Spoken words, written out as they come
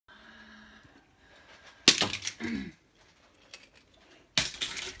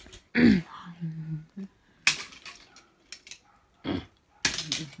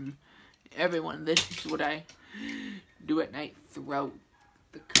Everyone, this is what I do at night. Throw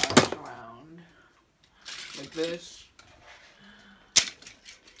the cards around like this.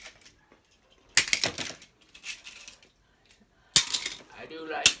 I do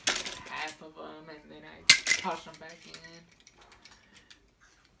like half of them and then I toss them back in.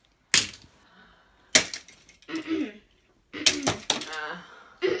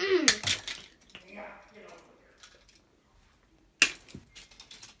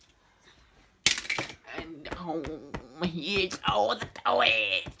 And here's all the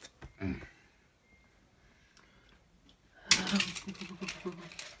toys.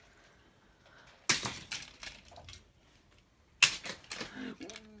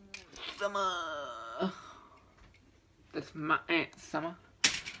 Summer. That's my Aunt Summer.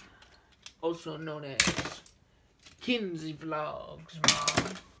 Also known as Kinsey Vlogs,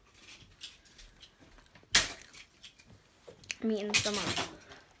 Mom. Me and some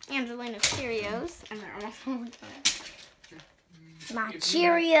Angelina Cheerios, and they're almost all done. My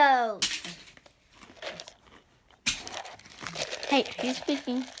Cheerios! Hey, who's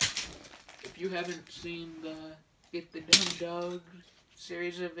speaking? If you haven't seen the Get the Dumb Dog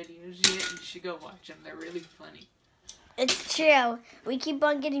series of videos yet, you should go watch them. They're really funny. It's true. We keep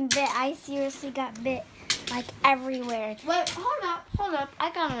on getting bit. I seriously got bit like everywhere. Wait, hold up.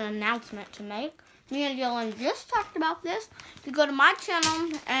 I got an announcement to make. Me and Dylan just talked about this. If you go to my channel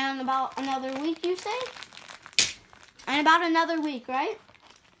in about another week, you say? In about another week, right?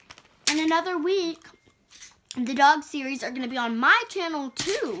 In another week, the dog series are going to be on my channel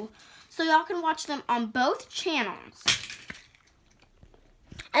too. So y'all can watch them on both channels.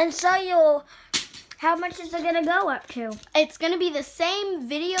 And so how much is it going to go up to? It's going to be the same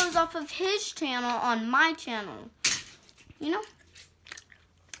videos off of his channel on my channel. You know?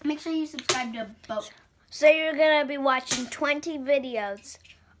 Make sure you subscribe to both. So you're going to be watching 20 videos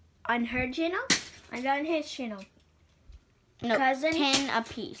on her channel and on his channel? No, 10 a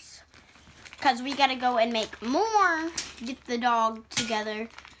piece. Because we got to go and make more, get the dog together.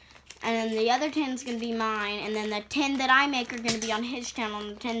 And then the other 10 is going to be mine. And then the 10 that I make are going to be on his channel.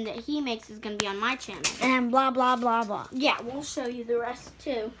 And the 10 that he makes is going to be on my channel. And blah, blah, blah, blah. Yeah, we'll show you the rest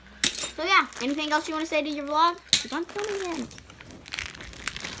too. So yeah, anything else you want to say to your vlog? Keep on filming him.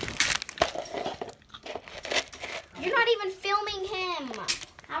 You're not even filming him.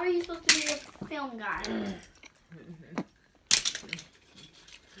 How are you supposed to be a film guy?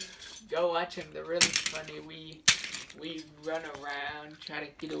 Go watch them. They're really funny. We run around, try to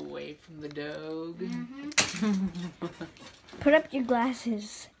get away from the dog. Mm-hmm. Put up your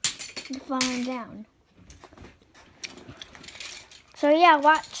glasses. You're falling down. So yeah,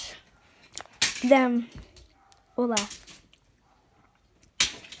 watch them. Hola.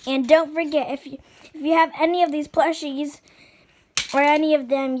 And don't forget, if you have any of these plushies or any of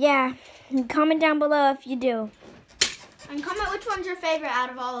them, yeah, comment down below if you do. And comment which one's your favorite out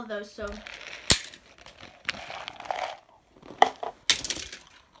of all of those. So.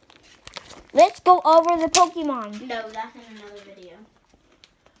 Let's go over the Pokemon. No, that's in another video.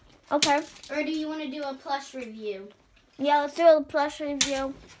 Okay. Or do you want to do a plush review? Yeah, let's do a plush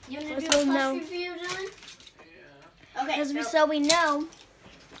review. You want to Let's do a go plush know. review, Dylan? Yeah. Okay. So we know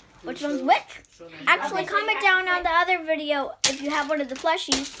which one's which. Actually, comment down on the other video if you have one of the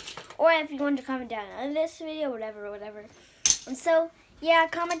plushies, or if you want to comment down on this video, whatever. And so, yeah,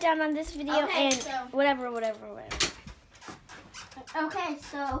 comment down on this video and whatever. Okay,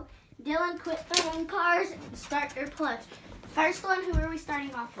 so Dylan, quit throwing cards and start your plush. First one, who are we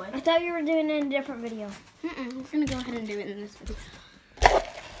starting off with? I thought you were doing it in a different video. We're going to go ahead and do it in this video.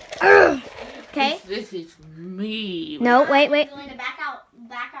 Okay? This is me. No, wait. Dylan, back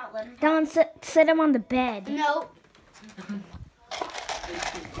out. Let him Dylan, sit him on the bed. Nope.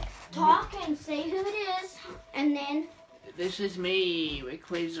 Talk and say who it is, and then... This is me,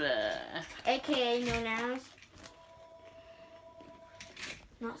 Rayquaza. AKA known as...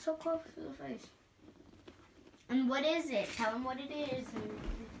 Not so close to the face. And what is it? Tell them what it is.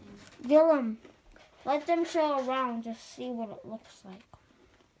 Dylan, let them show around, just see what it looks like.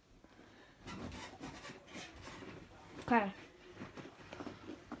 Okay.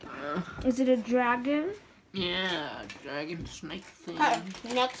 Is it a dragon? Yeah, dragon snake thing.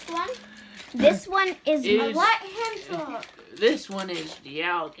 Next one. This one is Let him talk. This one is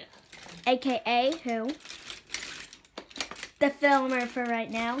Dialga. AKA who? The filmer for right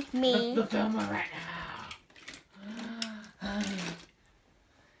now. Me. The filmer right now.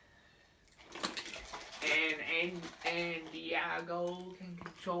 And Dialgo can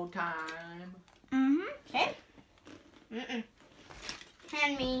control time. Okay. Mm-mm.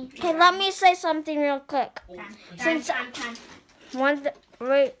 Hand me. Okay, let me say something real quick. Time. Since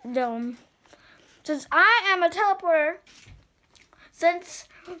since I am a teleporter, since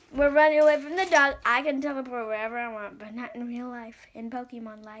we're running away from the dog, I can teleport wherever I want, but not in real life, in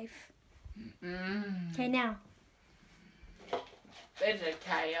Pokemon life. Okay, now. There's a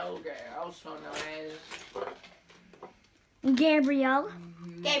Kyogre, also known as Gabriel.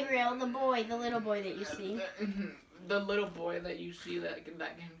 Gabriel, the little boy that you see. The little boy that you see that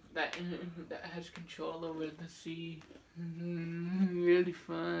has control over the sea. Really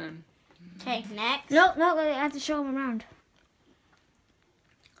fun. Okay, next. No, I have to show him around.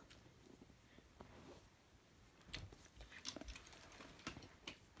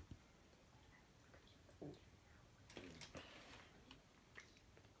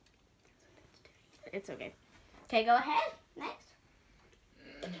 It's okay. Okay, go ahead. Next.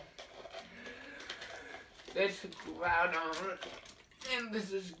 This is Groudon, and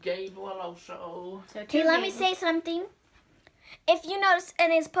this is Gabriel also. So Okay, let me say something. If you notice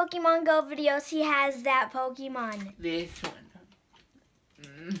in his Pokemon Go videos, he has that Pokemon. This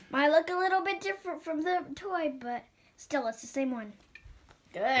one. Might look a little bit different from the toy, but still, it's the same one.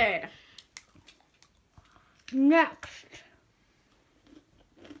 Good. Next.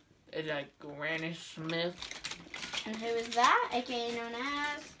 It's like Granny Smith. And who is that? AKA known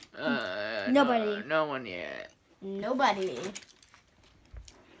as Nobody. No one yet. Nobody.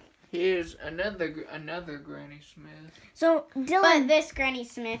 Here's another Granny Smith. So, But Dylan, this Granny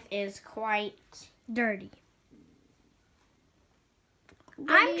Smith is quite dirty.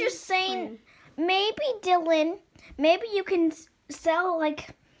 I'm just saying, maybe Dylan, maybe you can sell like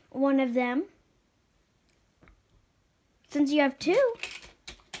one of them. Since you have two.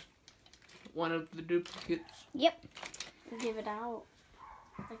 One of the duplicates. Yep. give it out.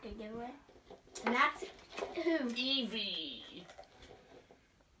 Like a giveaway. And that's who? Eevee.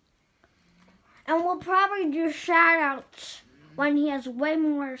 And we'll probably do shout outs when he has way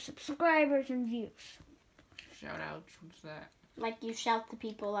more subscribers and views. Shout outs, what's that? Like you shout the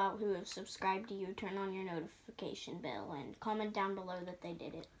people out who have subscribed to you, turn on your notification bell, and comment down below that they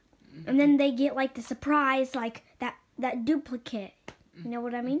did it. And then they get like the surprise, like that duplicate. You know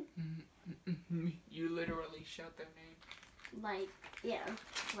what I mean? You literally shout their name. Like, yeah,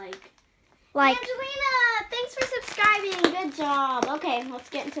 like Like, Angelina, thanks for subscribing. Good job. Okay, let's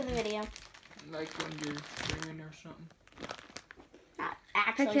get into the video. Like when you're streaming or something. Not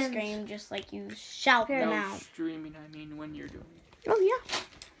actually Chickens. scream, just like you shout them No, out. streaming, I mean when you're doing it. oh yeah.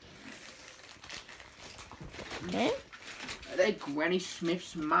 Okay. I think Granny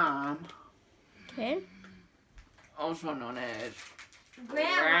Smith's mom, Okay. also known as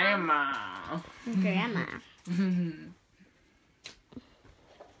Grandma. Grandma.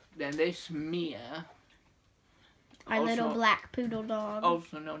 Then there's Mia, Our little Also- black poodle dog.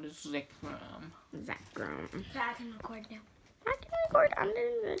 also known as Zekrom. Zakram. I can record now. I can record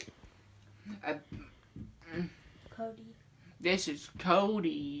under it. Cody. This is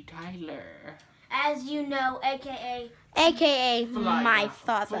Cody Tyler. As you know, aka AKA my Flygon.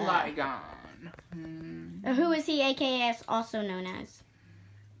 father. Flygon. Who is he AKA also known as?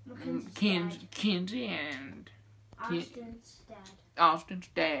 Kinsey and Austin's dad. Austin's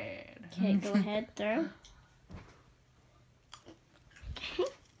dad. Okay, go ahead, throw. Okay.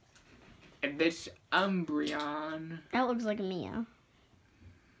 And this Umbreon. That looks like Mia.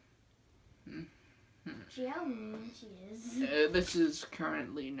 She how mean she is. This is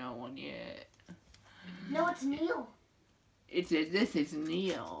currently no one yet. No, it's Neil. This is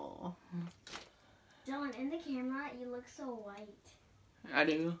Neil. Dylan, in the camera, you look so white. I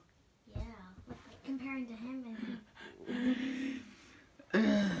do. Yeah, comparing to him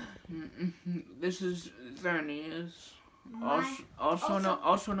This is Vernius. My-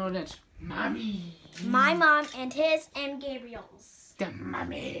 Also known as Mommy. my mom and his and Gabriel's. The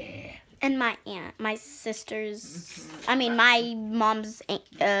Mommy. And my aunt, my sister's, my mom's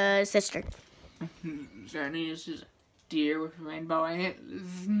sister. Vernius is a deer with rainbow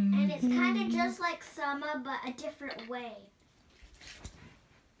antlers. And it's kind of just like Summer, but a different way.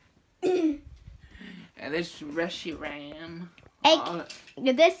 And this Reshiram.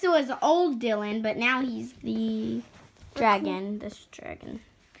 This was old Dylan, but now he's the dragon. This dragon.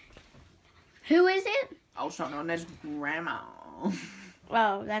 Who is it? Also known as Grandma.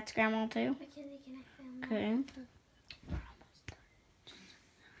 Oh, that's Grandma too. Okay.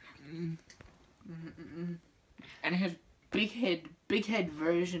 And his big head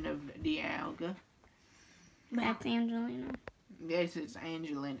version of Dialga. That's Angelina. This is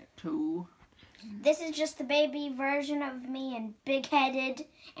Angelina too. This is just the baby version of me and big-headed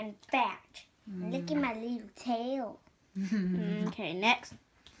and fat. Look at my little tail. Okay, next.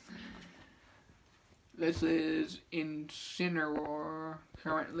 This is Incineroar.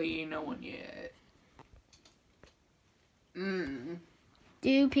 Currently, no one yet.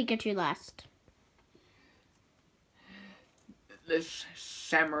 Do Pikachu last. This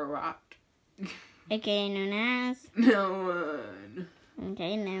Samurott. AKA known as. No one.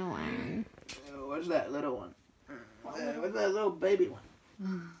 Okay, no one. What's that little one? What's that little baby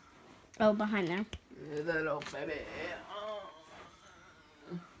one? Oh, behind there. The little baby.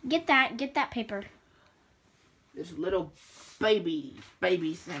 Get that paper. This little baby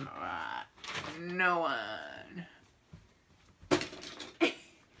Samurott. No one.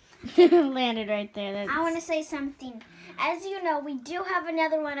 Landed right there. That's... I want to say something. As you know, we do have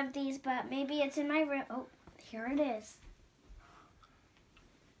another one of these, but maybe it's in my room. Oh, here it is.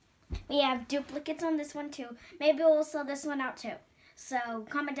 We have duplicates on this one too. Maybe we'll sell this one out too. So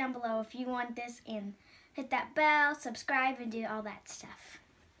comment down below if you want this and hit that bell, subscribe, and do all that stuff.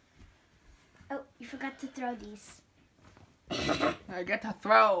 Oh, you forgot to throw these. I get to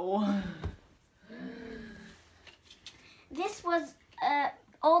throw. This was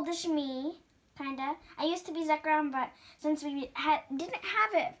oldish me, kinda. I used to be Zekrom, but since we didn't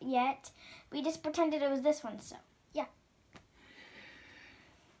have it yet, we just pretended it was this one. So yeah.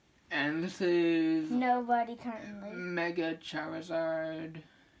 And this is Nobody currently. Mega Charizard.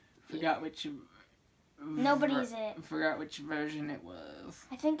 Forgot which. Nobody's it. Forgot which version it was.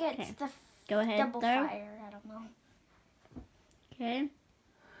 I think it's Okay. the Go ahead, double throw. fire. I don't know. Okay.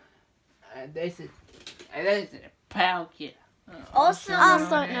 This is a Palkia. Also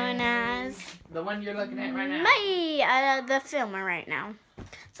known as the one you're looking at right now. me, the filmer right now.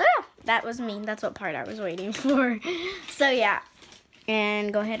 So yeah, that was me. That's what part I was waiting for. So yeah,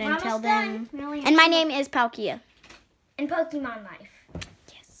 and go ahead and We're tell almost them. done. We only have And my two- name is Palkia. In Pokemon Life.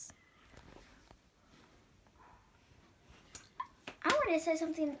 Yes. I want to say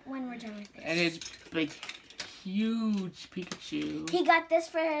something when we're done with this. And it's big, huge Pikachu. He got this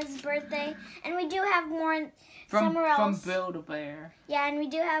for his birthday, and we do have more somewhere else. From Build-A-Bear. Yeah, and we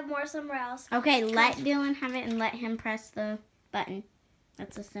do have more somewhere else. Okay, let Dylan have it and let him press the button.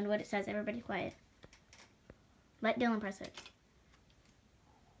 Let's listen to what it says. Everybody quiet. Let Dylan press it.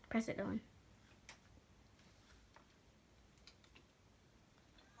 Press it, Dylan.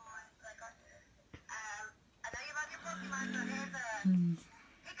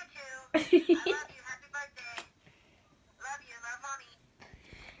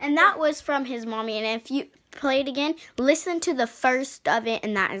 And that was from his mommy. And if you play it again, listen to the first of it,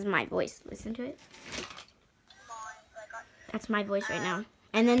 and that is my voice. Listen to it. That's my voice right now.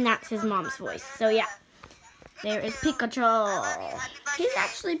 And then that's his mom's voice. So yeah, there is Pikachu. He's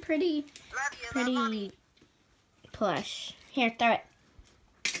actually pretty plush. Here, throw it.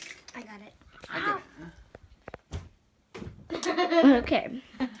 I got it. Okay.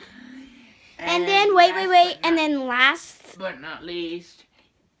 And then wait. And then last. But not least,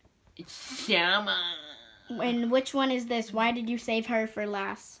 it's Shama. And which one is this? Why did you save her for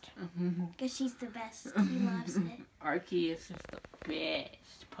last? Because she's the best. He loves it. Arceus is the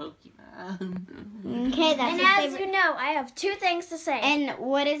best Pokemon. Okay, that's And his as favorite. you know, I have two things to say. And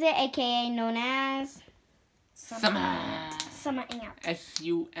what is it, aka known as? Summer. Summer Ant.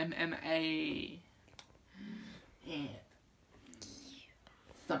 Summa. Yeah.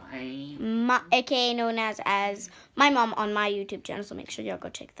 Summer. Aka known as my mom on my YouTube channel. So make sure y'all go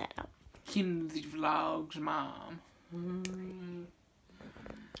check that out. Kinsey Vlogs mom.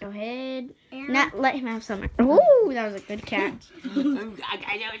 Go ahead. Aaron. Not let him have summer. Ooh, that was a good catch. Throw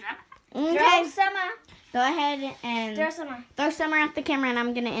Okay, Summer. go ahead and Throw Summer. throw summer at the camera, and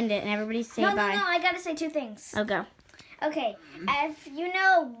I'm gonna end it, and everybody say No, bye. I gotta say two things. Oh, go. Okay, if you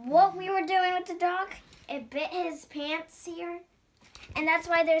know what we were doing with the dog, it bit his pants here, and that's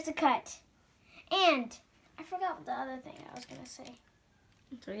why there's a cut. And I forgot the other thing I was gonna say.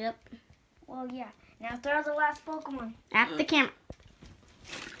 So yep, Well, yeah. Now throw the last Pokemon. at the camera.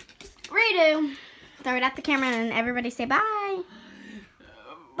 Redo. Throw it at the camera, and everybody say bye.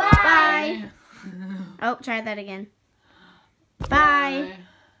 Bye. Oh, try that again. Bye.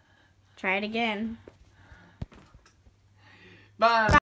 Try it again. Bye.